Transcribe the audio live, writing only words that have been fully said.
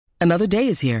Another day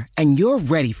is here, and you're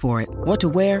ready for it. What to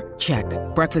wear? Check.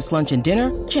 Breakfast, lunch, and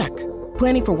dinner? Check.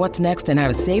 Planning for what's next and how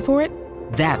to save for it?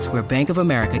 That's where Bank of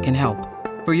America can help.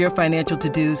 For your financial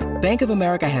to-dos, Bank of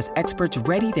America has experts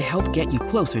ready to help get you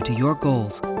closer to your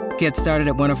goals. Get started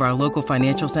at one of our local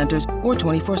financial centers or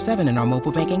 24/7 in our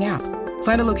mobile banking app.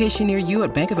 Find a location near you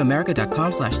at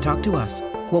bankofamerica.com/talktous.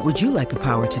 What would you like the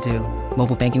power to do?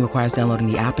 Mobile banking requires downloading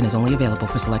the app and is only available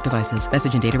for select devices.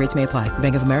 Message and data rates may apply.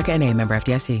 Bank of America N.A., member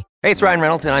FDIC. Hey, it's Ryan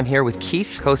Reynolds, and I'm here with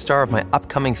Keith, co-star of my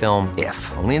upcoming film,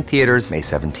 If, only in theaters May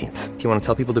 17th. Do you want to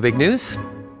tell people the big news?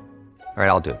 All right,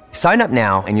 I'll do it. Sign up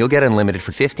now and you'll get unlimited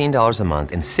for $15 a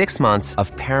month and 6 months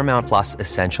of Paramount Plus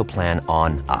Essential Plan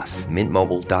on us.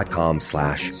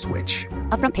 MintMobile.com/switch.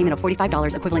 Upfront payment of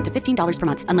 $45 equivalent to $15 per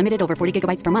month. Unlimited over 40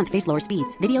 gigabytes per month. Face lower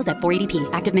speeds. Videos at 480p.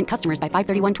 Active Mint customers by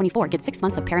 531.24 get 6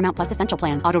 months of Paramount Plus Essential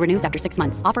Plan. Auto renews after 6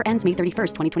 months. Offer ends May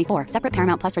 31st, 2024. Separate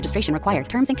Paramount Plus registration required.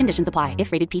 Terms and conditions apply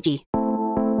if rated PG.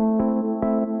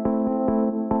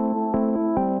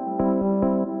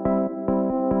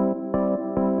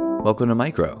 Welcome to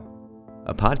Micro,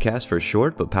 a podcast for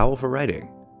short but powerful writing.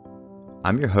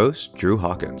 I'm your host, Drew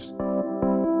Hawkins.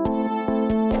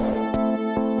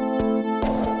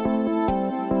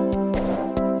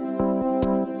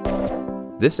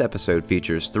 This episode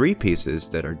features 3 pieces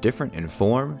that are different in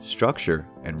form, structure,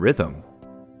 and rhythm,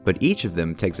 but each of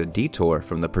them takes a detour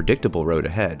from the predictable road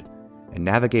ahead and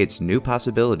navigates new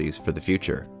possibilities for the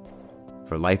future,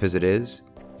 for life as it is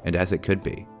and as it could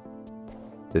be.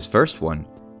 This first one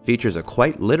features a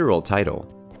quite literal title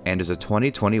and is a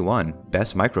 2021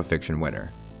 Best Microfiction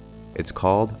winner. It's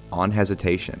called On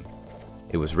Hesitation.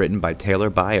 It was written by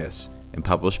Taylor Byas and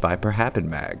published by Perhappen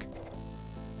Mag.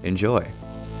 Enjoy.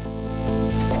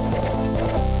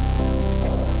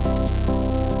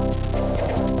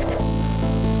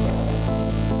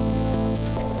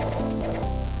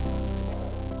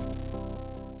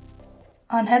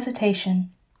 On Hesitation.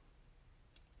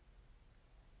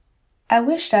 I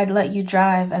wished I'd let you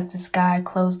drive as the sky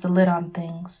closed the lid on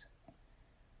things.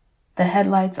 The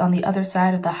headlights on the other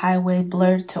side of the highway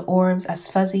blurred to orbs as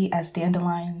fuzzy as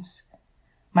dandelions,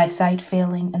 my sight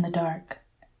failing in the dark.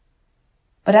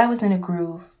 But I was in a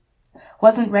groove,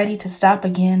 wasn't ready to stop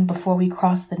again before we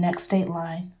crossed the next state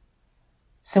line.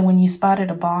 So when you spotted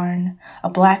a barn, a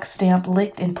black stamp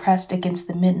licked and pressed against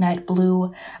the midnight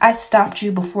blue, I stopped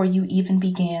you before you even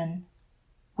began.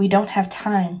 We don't have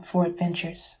time for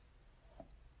adventures.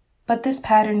 But this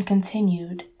pattern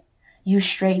continued, you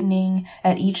straightening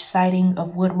at each sighting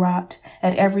of wood rot,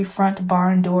 at every front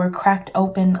barn door cracked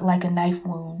open like a knife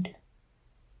wound.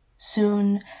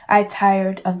 Soon I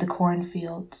tired of the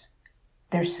cornfields,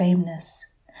 their sameness,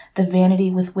 the vanity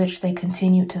with which they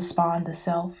continued to spawn the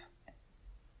self.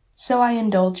 So I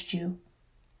indulged you,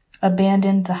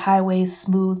 abandoned the highways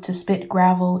smooth to spit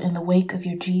gravel in the wake of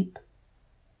your Jeep.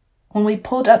 When we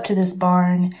pulled up to this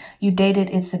barn, you dated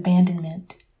its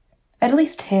abandonment. At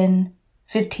least 10,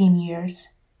 15 years,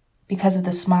 because of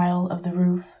the smile of the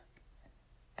roof.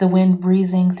 The wind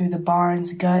breezing through the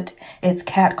barn's gut, its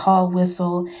catcall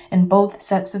whistle, and both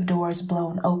sets of doors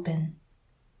blown open.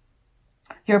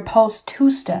 Your pulse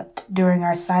two-stepped during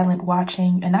our silent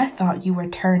watching, and I thought you were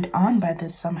turned on by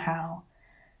this somehow.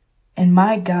 And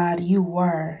my God, you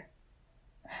were.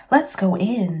 Let's go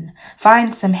in,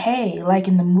 find some hay like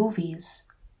in the movies.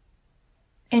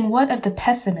 And what of the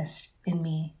pessimist in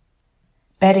me?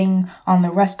 Betting on the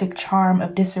rustic charm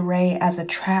of disarray as a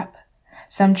trap,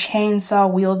 some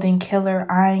chainsaw-wielding killer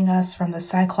eyeing us from the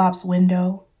Cyclops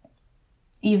window.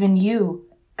 Even you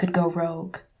could go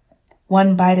rogue,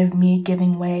 one bite of me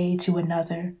giving way to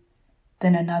another,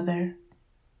 then another.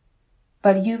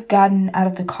 But you've gotten out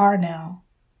of the car now,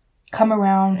 come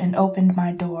around and opened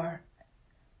my door.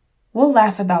 We'll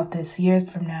laugh about this years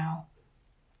from now.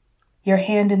 Your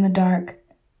hand in the dark,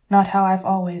 not how I've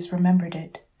always remembered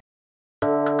it.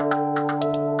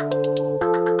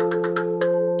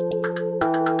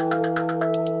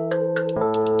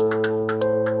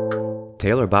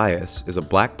 Taylor Byas is a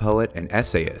Black poet and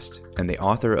essayist and the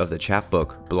author of the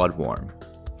chapbook Bloodworm,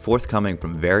 forthcoming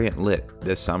from Variant Lit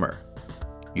this summer.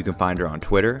 You can find her on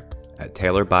Twitter at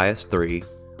TaylorByas3,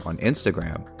 on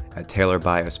Instagram at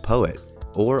TaylorByasPoet,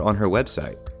 or on her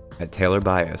website at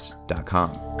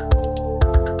TaylorByas.com.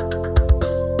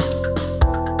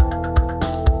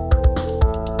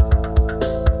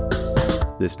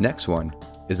 This next one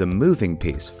is a moving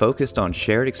piece focused on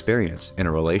shared experience in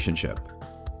a relationship.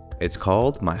 It's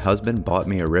called My Husband Bought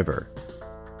Me a River.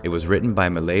 It was written by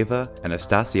Mileva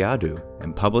Anastasiadou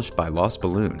and published by Lost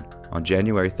Balloon on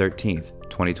January 13th,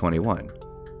 2021.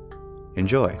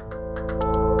 Enjoy.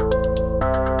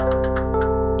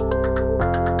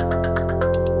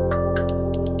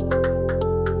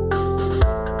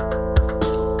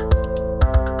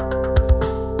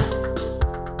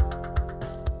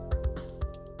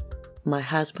 My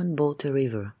husband bought a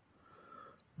river,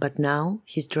 but now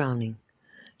he's drowning.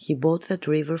 He bought that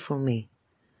river for me.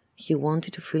 He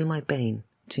wanted to feel my pain,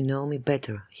 to know me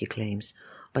better, he claims,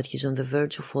 but he's on the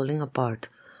verge of falling apart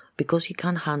because he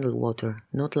can't handle water,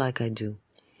 not like I do.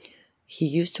 He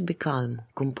used to be calm,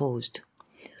 composed.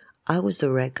 I was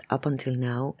the wreck up until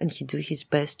now, and he did his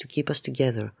best to keep us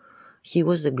together. He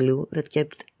was the glue that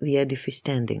kept the edifice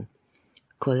standing.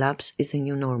 Collapse is the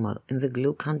new normal, and the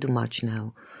glue can't do much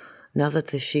now that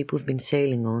the ship we've been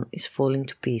sailing on is falling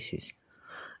to pieces.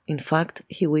 In fact,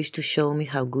 he wished to show me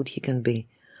how good he can be,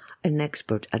 an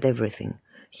expert at everything.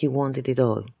 He wanted it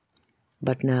all.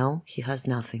 But now he has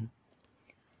nothing.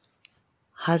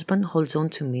 Husband holds on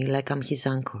to me like I'm his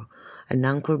anchor, an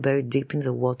anchor buried deep in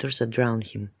the waters that drown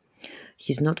him.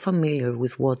 He's not familiar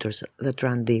with waters that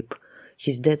run deep.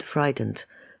 He's dead frightened,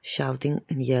 shouting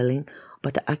and yelling,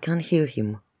 but I can't hear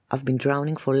him. I've been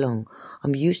drowning for long.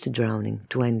 I'm used to drowning,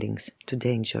 to endings, to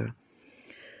danger.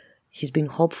 He's been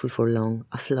hopeful for long,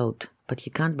 afloat, but he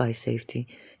can't buy safety.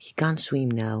 He can't swim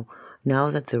now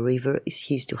that the river is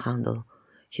his to handle.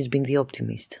 He's been the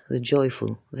optimist, the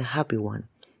joyful, the happy one.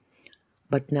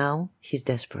 But now he's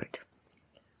desperate.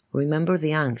 Remember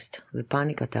the angst, the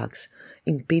panic attacks,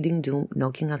 impending doom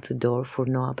knocking at the door for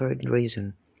no apparent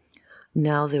reason.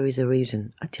 Now there is a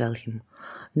reason, I tell him.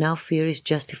 Now fear is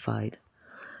justified.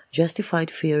 Justified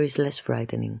fear is less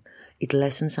frightening. It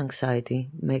lessens anxiety,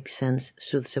 makes sense,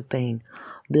 soothes a pain.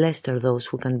 Blessed are those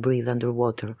who can breathe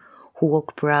underwater, who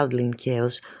walk proudly in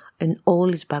chaos, and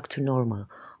all is back to normal,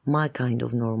 my kind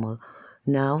of normal,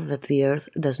 now that the earth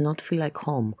does not feel like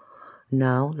home,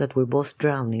 now that we're both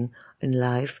drowning and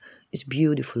life is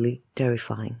beautifully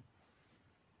terrifying.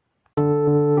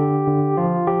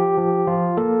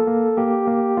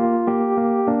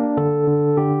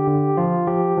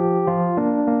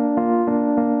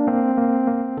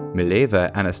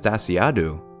 Mileva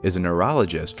Anastasiadou is a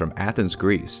neurologist from Athens,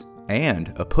 Greece, and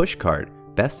a Pushcart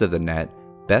Best of the Net,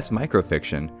 Best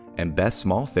Microfiction, and Best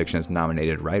Small Fictions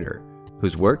nominated writer,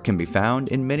 whose work can be found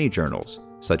in many journals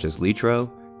such as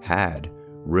Litro, Had,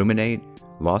 Ruminate,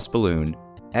 Lost Balloon,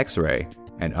 X-Ray,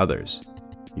 and others.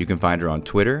 You can find her on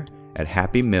Twitter at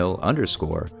happymil_,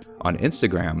 on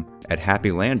Instagram at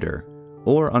happylander,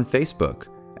 or on Facebook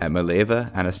at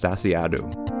Mileva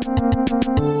Anastasiadou.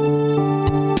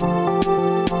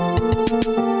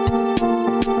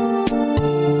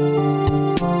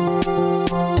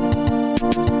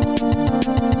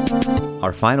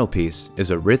 Our final piece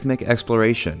is a rhythmic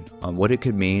exploration on what it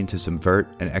could mean to subvert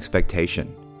an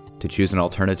expectation, to choose an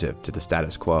alternative to the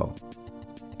status quo,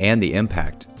 and the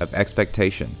impact of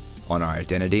expectation on our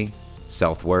identity,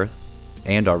 self-worth,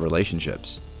 and our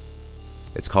relationships.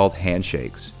 It's called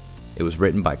Handshakes. It was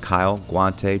written by Kyle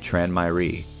Guante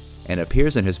Tranmyri and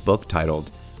appears in his book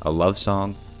titled A Love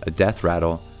Song, A Death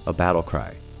Rattle, A Battle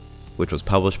Cry, which was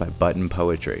published by Button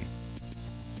Poetry.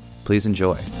 Please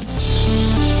enjoy.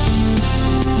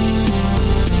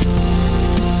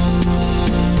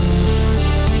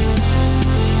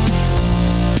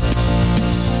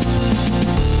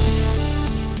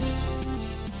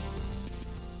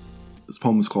 This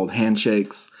poem is called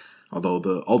Handshakes, although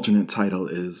the alternate title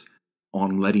is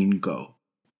On Letting Go.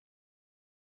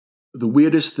 The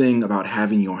weirdest thing about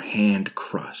having your hand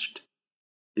crushed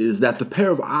is that the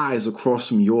pair of eyes across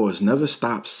from yours never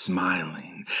stop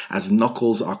smiling as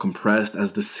knuckles are compressed,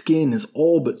 as the skin is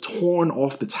all but torn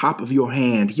off the top of your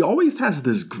hand. He always has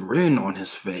this grin on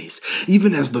his face.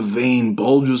 Even as the vein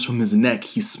bulges from his neck,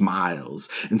 he smiles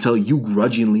until you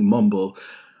grudgingly mumble,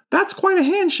 "That's quite a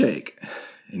handshake,"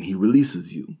 and he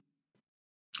releases you.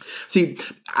 See,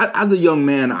 as a young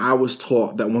man, I was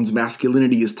taught that one's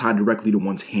masculinity is tied directly to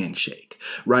one's handshake,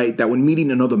 right? That when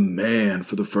meeting another man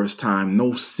for the first time,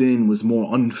 no sin was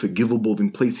more unforgivable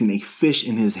than placing a fish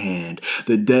in his hand,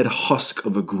 the dead husk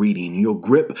of a greeting. Your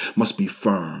grip must be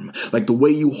firm, like the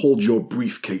way you hold your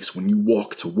briefcase when you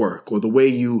walk to work, or the way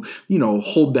you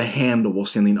hold the handle while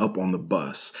standing up on the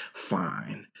bus.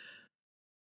 Fine.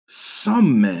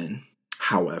 Some men,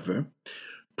 however,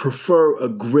 prefer a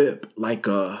grip like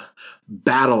a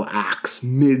battle axe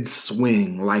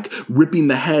mid-swing, like ripping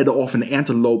the head off an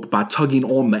antelope by tugging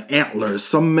on the antlers.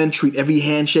 Some men treat every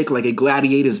handshake like a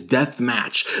gladiator's death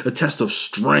match, a test of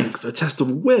strength, a test of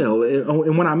will.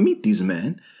 And when I meet these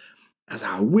men, as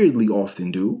I weirdly often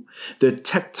do, their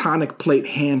tectonic plate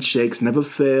handshakes never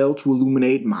fail to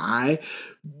illuminate my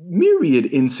myriad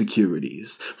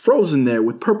insecurities. Frozen there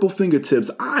with purple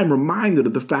fingertips, I'm reminded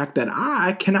of the fact that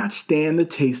I cannot stand the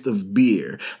taste of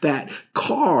beer, that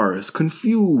cars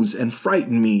confuse and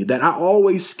frighten me, that I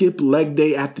always skip leg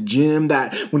day at the gym,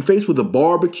 that when faced with a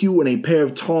barbecue and a pair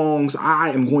of tongs, I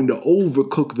am going to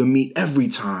overcook the meat every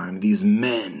time these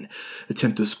men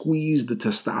attempt to squeeze the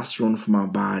testosterone from my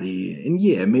body. And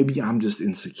yeah, maybe I'm just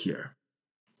insecure.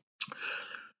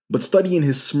 But studying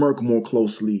his smirk more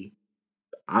closely,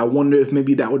 I wonder if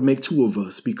maybe that would make two of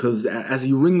us, because as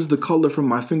he wrings the color from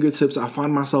my fingertips, I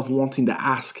find myself wanting to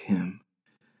ask him,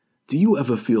 do you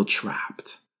ever feel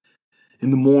trapped? In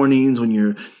the mornings when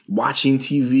you're watching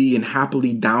TV and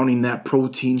happily downing that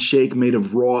protein shake made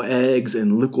of raw eggs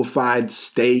and liquefied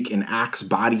steak and Axe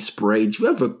body spray, do you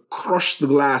ever crush the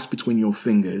glass between your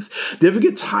fingers? Do you ever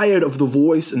get tired of the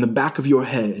voice in the back of your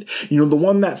head? You know, the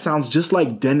one that sounds just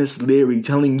like Dennis Leary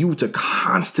telling you to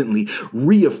constantly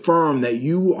reaffirm that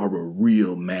you are a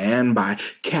real man by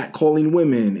catcalling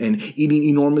women and eating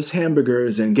enormous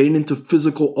hamburgers and getting into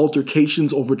physical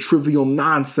altercations over trivial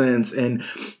nonsense and,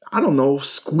 I don't know,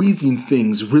 squeezing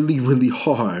things really, really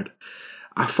hard.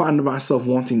 I find myself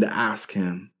wanting to ask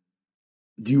him,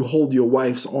 do you hold your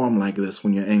wife's arm like this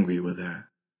when you're angry with her?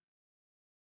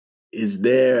 Is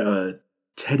there a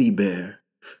teddy bear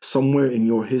somewhere in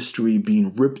your history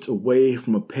being ripped away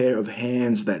from a pair of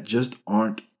hands that just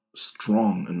aren't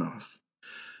strong enough?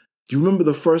 Do you remember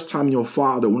the first time your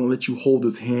father wouldn't let you hold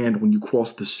his hand when you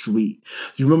crossed the street?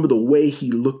 Do you remember the way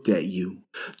he looked at you?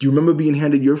 Do you remember being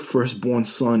handed your firstborn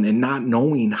son and not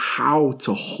knowing how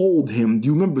to hold him? Do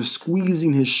you remember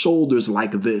squeezing his shoulders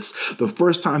like this the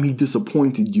first time he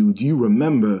disappointed you? Do you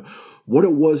remember what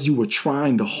it was you were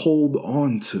trying to hold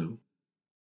on to?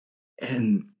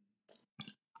 And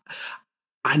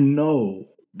I know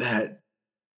that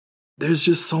there's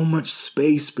just so much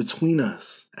space between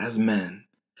us as men,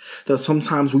 that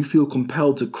sometimes we feel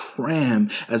compelled to cram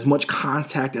as much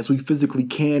contact as we physically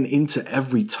can into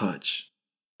every touch.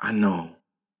 I know.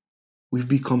 We've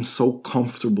become so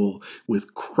comfortable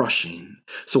with crushing,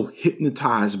 so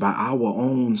hypnotized by our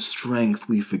own strength,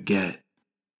 we forget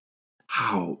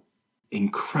how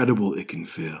incredible it can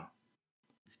feel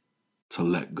to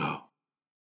let go.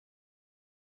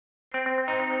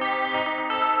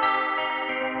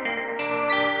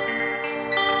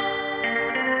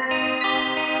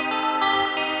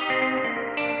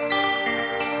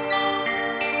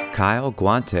 Kyle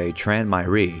Guante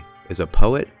Tranmyri is a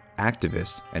poet,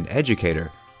 activist, and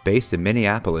educator based in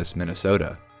Minneapolis,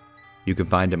 Minnesota. You can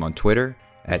find him on Twitter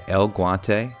at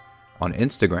 @LGuante, on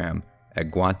Instagram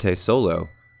at Guante Solo,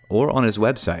 or on his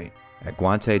website at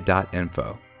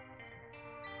guante.info.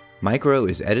 Micro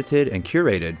is edited and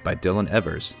curated by Dylan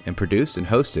Evers and produced and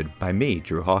hosted by me,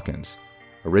 Drew Hawkins.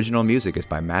 Original music is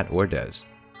by Matt Ordez.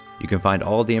 You can find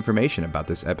all the information about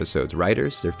this episode's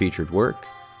writers, their featured work,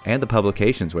 and the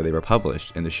publications where they were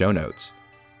published in the show notes.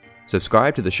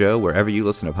 Subscribe to the show wherever you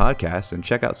listen to podcasts and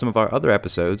check out some of our other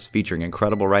episodes featuring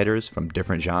incredible writers from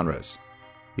different genres.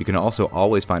 You can also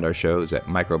always find our shows at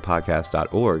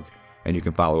micropodcast.org, and you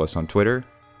can follow us on Twitter,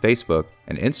 Facebook,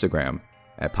 and Instagram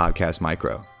at Podcast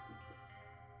Micro.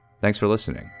 Thanks for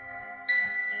listening.